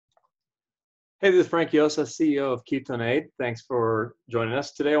Hey, this is Frank Yosa, CEO of KetoneAid. Thanks for joining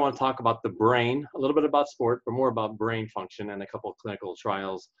us. Today I want to talk about the brain, a little bit about sport, but more about brain function and a couple of clinical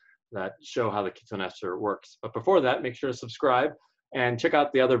trials that show how the ketone ester works. But before that, make sure to subscribe and check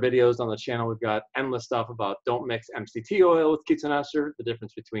out the other videos on the channel. We've got endless stuff about don't mix MCT oil with ketone ester, the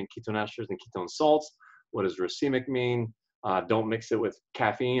difference between ketone esters and ketone salts, what does racemic mean, don't mix it with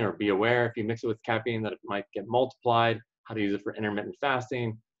caffeine, or be aware if you mix it with caffeine that it might get multiplied, how to use it for intermittent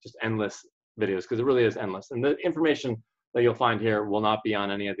fasting, just endless videos, because it really is endless. And the information that you'll find here will not be on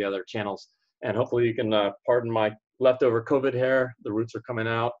any of the other channels. And hopefully you can pardon my leftover COVID hair. The roots are coming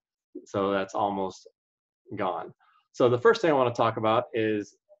out, so that's almost gone. So the first thing I want to talk about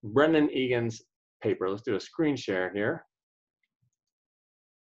is Brendan Egan's paper. Let's do a screen share here.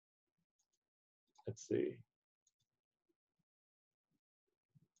 Let's see.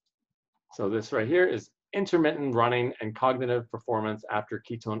 So this right here is intermittent running and cognitive performance after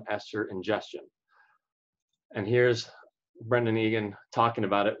ketone ester ingestion. And here's Brendan Egan talking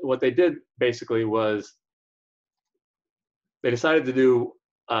about it. What they did basically was they decided to do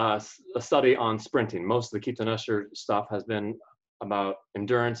a study on sprinting. Most of the ketone ester stuff has been about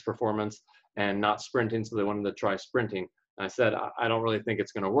endurance performance and not sprinting, so they wanted to try sprinting. And I said, I don't really think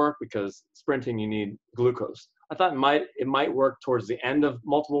it's going to work because sprinting, you need glucose. I thought it might work towards the end of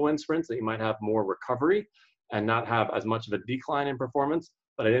multiple wind sprints, that you might have more recovery and not have as much of a decline in performance.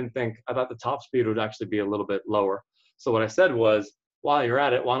 But I thought the top speed would actually be a little bit lower. So what I said was, while you're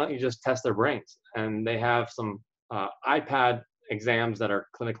at it, why don't you just test their brains? And they have some iPad exams that are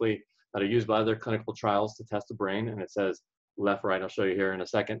used by other clinical trials to test the brain. And it says left, right. I'll show you here in a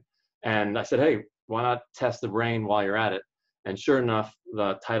second. And I said, hey, why not test the brain while you're at it? And sure enough,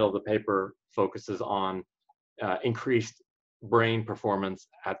 the title of the paper focuses on increased brain performance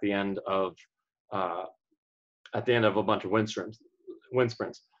at the end of a bunch of wind sprints.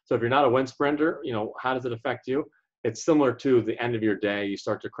 So if you're not a wind sprinter, how does it affect you? It's similar to the end of your day. You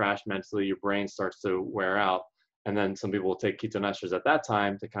start to crash mentally, your brain starts to wear out, and then some people will take ketone esters at that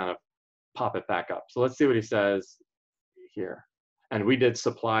time to kind of pop it back up. So let's see what he says here. And we did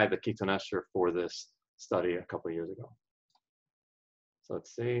supply the ketone ester for this study a couple of years ago. So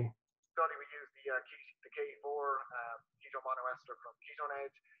let's see. Study, we used the K4 ketone monoester from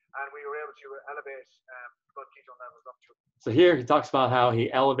KetoneAid, and we were able to elevate blood ketone levels up to. So here he talks about how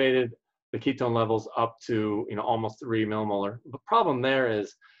he elevated the ketone levels up to almost 3 millimolar. The problem there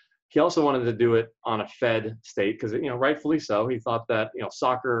is he also wanted to do it on a fed state because rightfully so. He thought that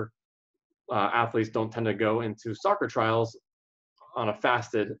soccer athletes don't tend to go into soccer trials on a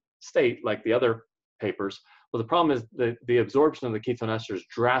fasted state like the other papers. But the problem is the absorption of the ketone ester is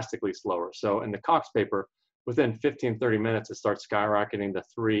drastically slower. So in the Cox paper, within 15-30 minutes, it starts skyrocketing to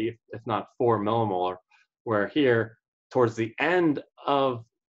 3, if not 4 millimolar, where here, towards the end of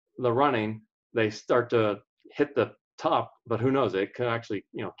the running, they start to hit the top, but who knows, it could actually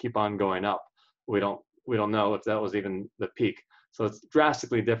keep on going up. We don't know if that was even the peak. So it's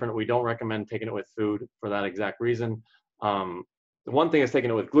drastically different. We don't recommend taking it with food for that exact reason. The one thing is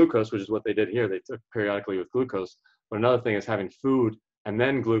taking it with glucose, which is what they did here. They took periodically with glucose. But another thing is having food and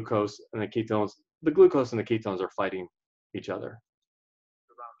then glucose and the ketones. The glucose and the ketones are fighting each other. Around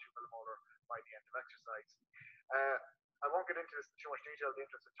 2 millimolar by the end of exercise. I won't get into this in too much detail in the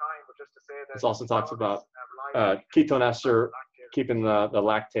interest of time, but just to say that this also talks about ketone ester keeping the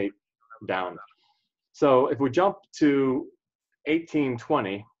lactate down. So if we jump to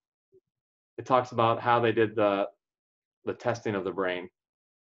 1820, it talks about how they did the testing of the brain.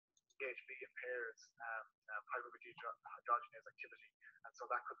 GHB impairs pyruvate dehydrogenase activity, and so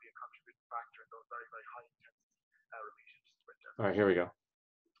that could be a contributing factor in those very, very high intensity repeated sprint. All right, here we go.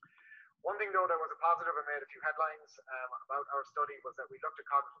 One thing, though, that was a positive and made a few headlines about our study was that we looked at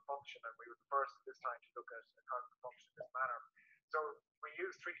cognitive function, and we were the first this time to look at cognitive function in this manner. So we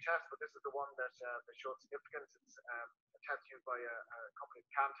used 3 tests, but this is the one that showed significance. It's a test used by a company,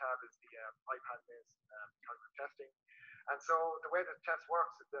 Cantab, is the iPad-based cognitive testing. And so the way the test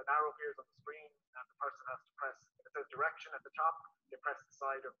works is the arrow appears on the screen, and the person has to press, if it says direction at the top, they press the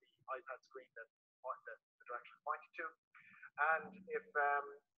side of the iPad screen that the direction is pointed to. And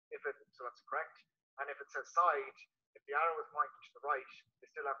so that's correct. And if it says side, if the arrow is pointing to the right, they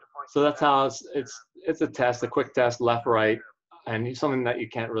still have to point. So that's how it's a test, a quick test, left, right, and something that you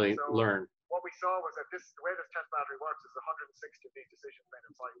can't really learn. What we saw was that the way this test battery works is 160 of these decisions made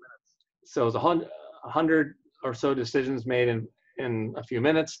in 5 minutes. So it's 100 or so decisions made in a few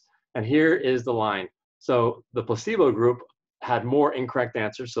minutes, and here is the line. So the placebo group had more incorrect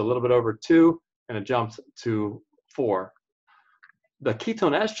answers, so a little bit over 2, and it jumped to 4. The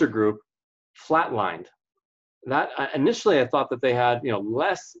ketone ester group flatlined. That initially I thought that they had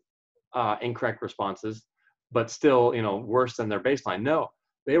less incorrect responses, but still, worse than their baseline. No,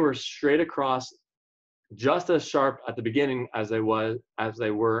 they were straight across, just as sharp at the beginning as they were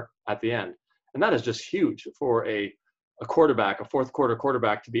at the end. And that is just huge for a quarterback, a fourth quarter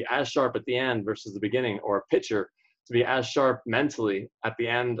quarterback, to be as sharp at the end versus the beginning, or a pitcher to be as sharp mentally at the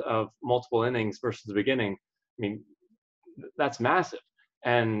end of multiple innings versus the beginning. I mean, that's massive.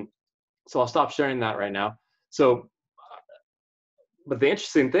 And so I'll stop sharing that right now. So, but the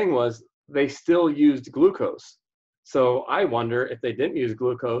interesting thing was they still used glucose. So I wonder if they didn't use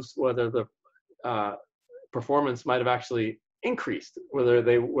glucose, whether the performance might have actually increased, whether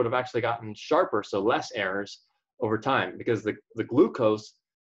they would have actually gotten sharper, so less errors over time, because the glucose,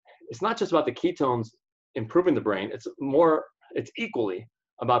 it's not just about the ketones improving the brain, it's equally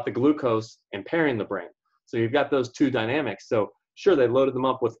about the glucose impairing the brain. So you've got those two dynamics. So sure, they loaded them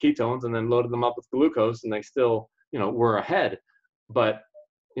up with ketones and then loaded them up with glucose, and they still, were ahead. But,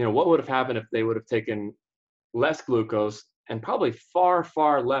 what would have happened if they would have taken less glucose and probably far,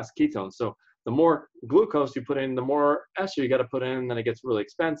 far less ketones? So the more glucose you put in, the more ester you got to put in, and then it gets really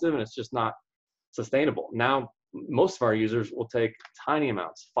expensive, and it's just not sustainable. Now, most of our users will take tiny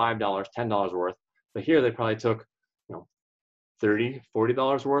amounts, $5, $10 worth. But here they probably took, $30,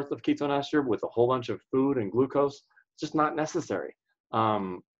 $40 worth of ketone ester with a whole bunch of food and glucose. It's just not necessary.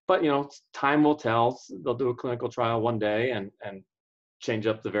 But, time will tell. They'll do a clinical trial one day and change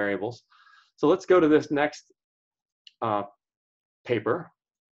up the variables. So let's go to this next paper.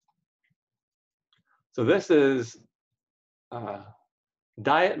 So this is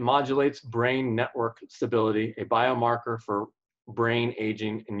diet modulates brain network stability, a biomarker for brain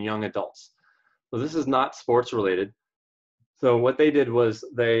aging in young adults. So this is not sports related. So what they did was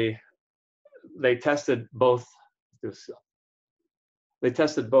they tested both. They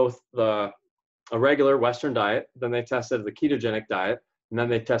tested both a regular Western diet, then they tested the ketogenic diet, and then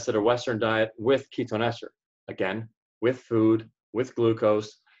they tested a Western diet with ketone ester, again, with food, with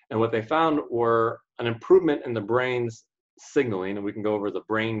glucose. And what they found were an improvement in the brain's signaling. And we can go over the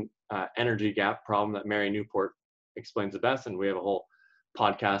brain energy gap problem that Mary Newport explains the best. And we have a whole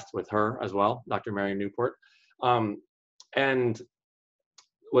podcast with her as well, Dr. Mary Newport. And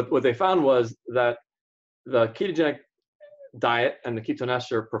what they found was that the ketogenic diet and the ketone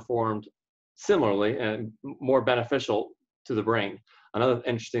ester performed similarly and more beneficial to the brain. Another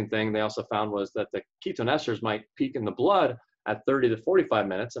interesting thing they also found was that the ketone esters might peak in the blood at 30 to 45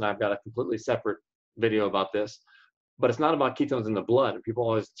 minutes. And I've got a completely separate video about this, but it's not about ketones in the blood. People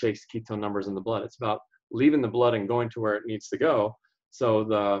always chase ketone numbers in the blood. It's about leaving the blood and going to where it needs to go. So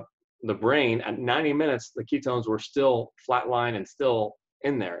the brain at 90 minutes, the ketones were still flatline and still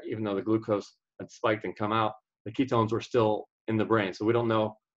in there, even though the glucose had spiked and come out, the ketones were still in the brain. So we don't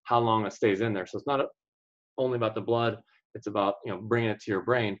know how long it stays in there. So it's not only about the blood, it's about, bringing it to your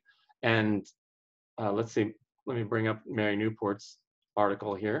brain. And let's see, let me bring up Mary Newport's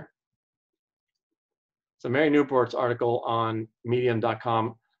article here. So Mary Newport's article on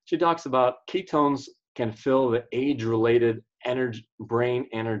medium.com, she talks about ketones can fill the age-related brain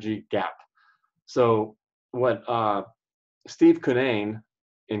energy gap. So what Steve Cunnane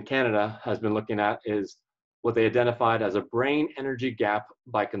in Canada has been looking at is what they identified as a brain energy gap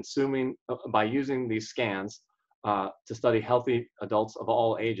by using these scans to study healthy adults of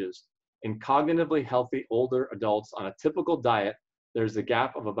all ages. In cognitively healthy older adults on a typical diet, there's a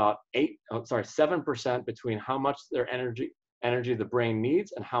gap of about 7% between how much their energy the brain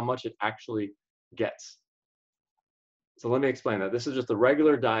needs and how much it actually gets. So let me explain that. This is just a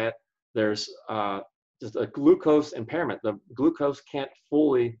regular diet. There's just a glucose impairment. The glucose can't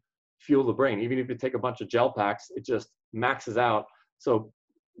fully fuel the brain. Even if you take a bunch of gel packs, it just maxes out. So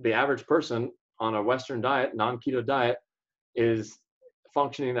the average person on a Western diet, non-keto diet, is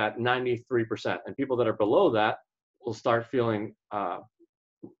functioning at 93%. And people that are below that will start feeling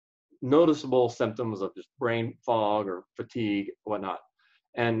noticeable symptoms of just brain fog or fatigue, whatnot.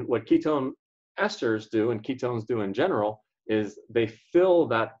 And what ketone esters do, and ketones do in general, is they fill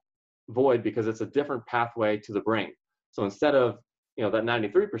that void because it's a different pathway to the brain. So instead of that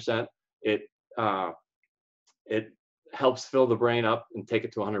 93%, it helps fill the brain up and take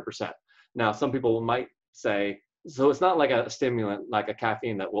it to 100%. Now, some people might say, so it's not like a stimulant, like a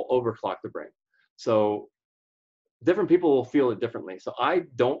caffeine that will overclock the brain. So different people will feel it differently. So I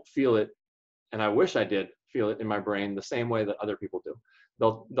don't feel it, and I wish I did feel it in my brain the same way that other people do.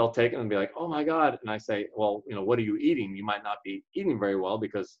 They'll take it and be like, oh my God. And I say, well, what are you eating? You might not be eating very well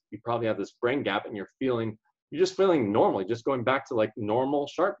because you probably have this brain gap and you're just feeling normally, just going back to like normal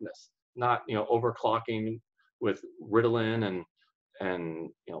sharpness, not, overclocking with Ritalin and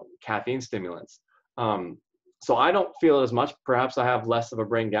caffeine stimulants. so I don't feel it as much. Perhaps I have less of a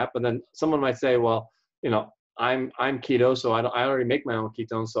brain gap. But then someone might say, well, I'm keto, so I already make my own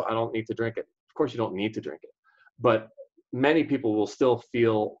ketones, so I don't need to drink it. Of course, you don't need to drink it, but many people will still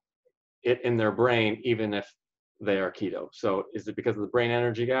feel it in their brain even if they are keto. So is it because of the brain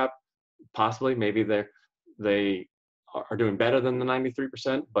energy gap? Possibly. Maybe they are doing better than the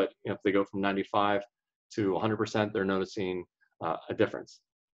 93%, but if they go from 95 to 100%, they're noticing a difference.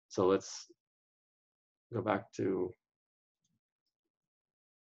 So let's go back to,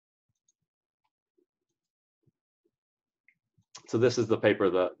 so this is the paper,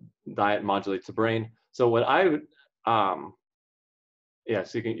 the diet modulates the brain. So what I would, yeah,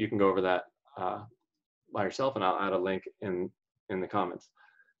 so you can go over that by yourself, and I'll add a link in the comments.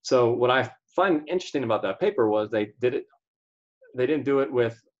 So what I find interesting about that paper was they didn't do it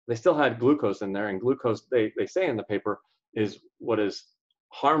with, they still had glucose in there, and glucose, they say in the paper, is what is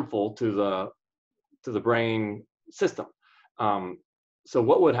harmful to the brain system. So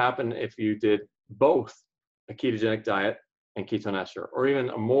what would happen if you did both a ketogenic diet and ketone ester, or even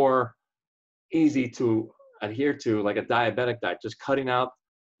a more easy to adhere to, like a diabetic diet, just cutting out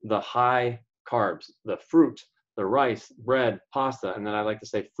the high carbs, the fruit, the rice, bread, pasta, and then I like to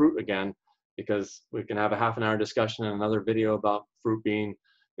say fruit again, because we can have a half an hour discussion in another video about fruit being,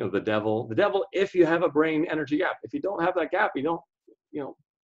 the devil. The devil, if you have a brain energy gap. If you don't have that gap, you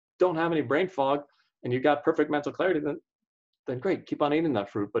don't have any brain fog, and you've got perfect mental clarity, then great, keep on eating that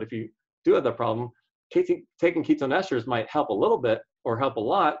fruit. But if you do have that problem, taking ketone esters might help a little bit or help a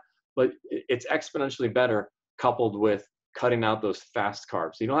lot, but it's exponentially better coupled with cutting out those fast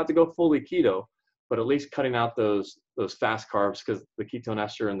carbs. You don't have to go fully keto, but at least cutting out those fast carbs, because the ketone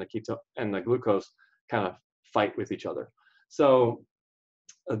ester and the glucose kind of fight with each other. So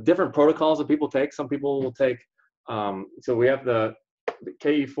different protocols that people take. Some people will take, so we have the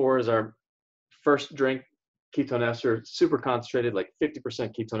KE4 is our first drink ketone ester, super concentrated, like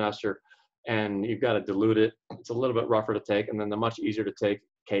 50% ketone ester, and you've got to dilute it. It's a little bit rougher to take, and then the much easier to take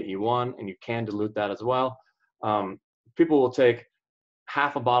KE1, and you can dilute that as well. People will take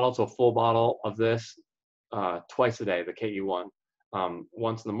half a bottle to a full bottle of this twice a day, the KE1,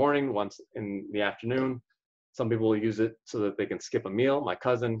 once in the morning, once in the afternoon. Some people will use it so that they can skip a meal. My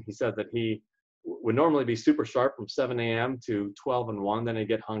cousin, he said that he would normally be super sharp from 7 a.m. to 12 and 1, then he'd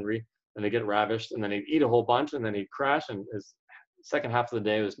get hungry, then he'd get ravished, and then he'd eat a whole bunch, and then he'd crash, and his second half of the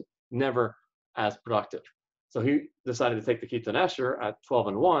day was never as productive. So he decided to take the ketone ester at 12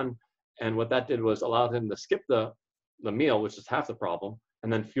 and 1, and what that did was allowed him to skip the meal, which is half the problem,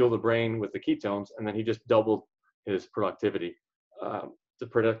 and then fuel the brain with the ketones, and then he just doubled his productivity. The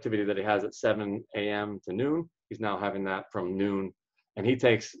productivity that he has at 7 a.m. to noon, he's now having that from noon, and he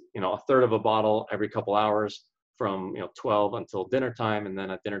takes a third of a bottle every couple hours from 12 until dinner time, and then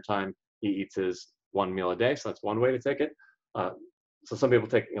at dinner time he eats his one meal a day. So that's one way to take it. So some people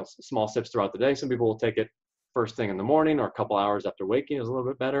take small sips throughout the day. Some people will take it first thing in the morning, or a couple hours after waking is a little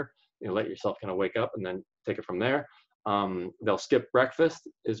bit better. Let yourself kind of wake up and then take it from there. They'll skip breakfast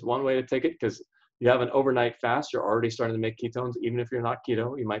is one way to take it, because you have an overnight fast, you're already starting to make ketones. Even if you're not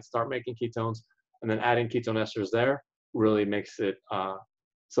keto, you might start making ketones, and then adding ketone esters there really makes it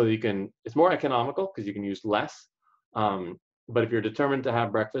so it's more economical because you can use less. But if you're determined to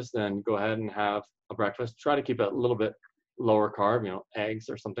have breakfast, then go ahead and have a breakfast. Try to keep it a little bit lower carb, eggs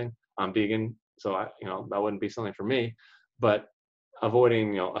or something. I'm vegan, so that wouldn't be something for me, but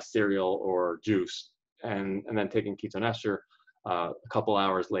avoiding a cereal or juice, and then taking ketone ester a couple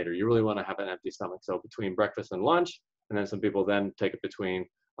hours later. You really want to have an empty stomach. So between breakfast and lunch, and then some people then take it between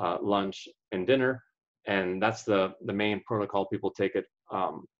lunch and dinner, and that's the main protocol people take it.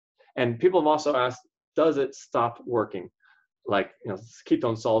 And people have also asked, does it stop working? Like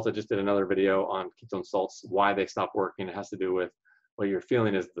ketone salts, I just did another video on ketone salts, why they stop working. It has to do with what you're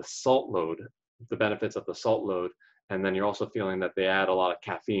feeling is the salt load, the benefits of the salt load, and then you're also feeling that they add a lot of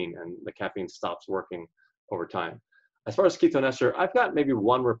caffeine, and the caffeine stops working over time. As far as ketone ester, I've got maybe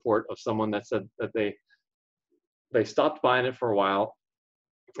one report of someone that said that they stopped buying it for a while,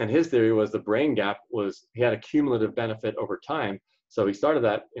 and his theory was the brain gap was, he had a cumulative benefit over time. So he started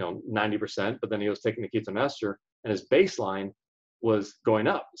at 90%, but then he was taking the ketone ester, and his baseline was going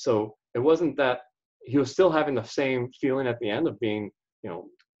up. So it wasn't that he was still having the same feeling at the end of being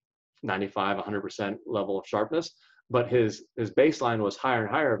 95, 100% level of sharpness, but his baseline was higher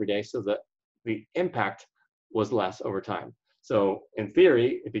and higher every day, so that the impact was less over time. So in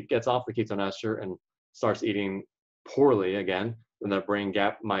theory, if he gets off the ketone ester and starts eating poorly again, then the brain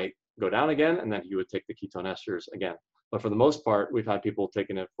gap might go down again, and then he would take the ketone esters again. But for the most part, we've had people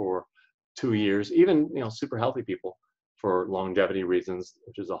taking it for 2 years, even super healthy people, for longevity reasons,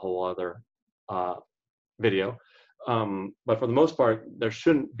 which is a whole other video. But for the most part, there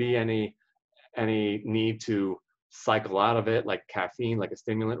shouldn't be any need to cycle out of it like caffeine, like a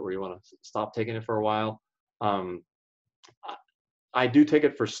stimulant, where you want to stop taking it for a while. I do take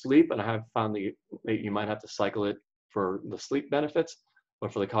it for sleep, and I have found that you might have to cycle it for the sleep benefits,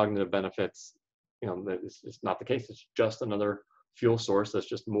 but for the cognitive benefits, you know, it's not the case. It's just another fuel source that's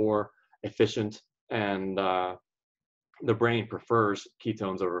just more efficient, and the brain prefers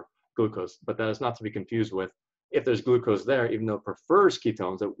ketones over glucose. But that is not to be confused with, if there's glucose there, even though it prefers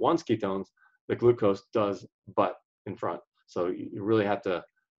ketones, it wants ketones, the glucose does butt in front. So you really have to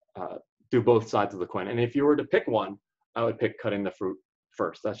do both sides of the coin. And if you were to pick one, I would pick cutting the fruit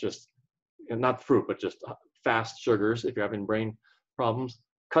first. That's just, not the fruit, but just fast sugars. If you're having brain problems,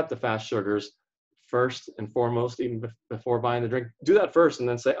 cut the fast sugars first and foremost, even before buying the drink. Do that first, and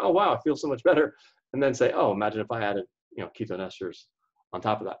then say, oh wow, I feel so much better. And then say, oh, imagine if I added, you know, ketone esters on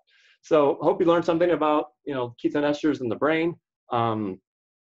top of that. So hope you learned something about, you know, ketone esters in the brain.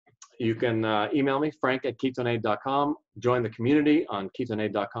 You can email me, frank@KetoneAid.com. Join the community on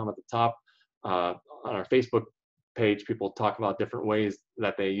KetoneAid.com at the top. On our Facebook page, people talk about different ways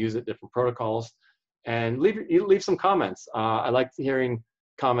that they use it, different protocols, and leave some comments. I like hearing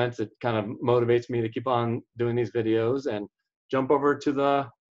comments. It kind of motivates me to keep on doing these videos and jump over to the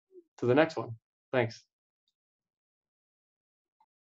next one. Thanks.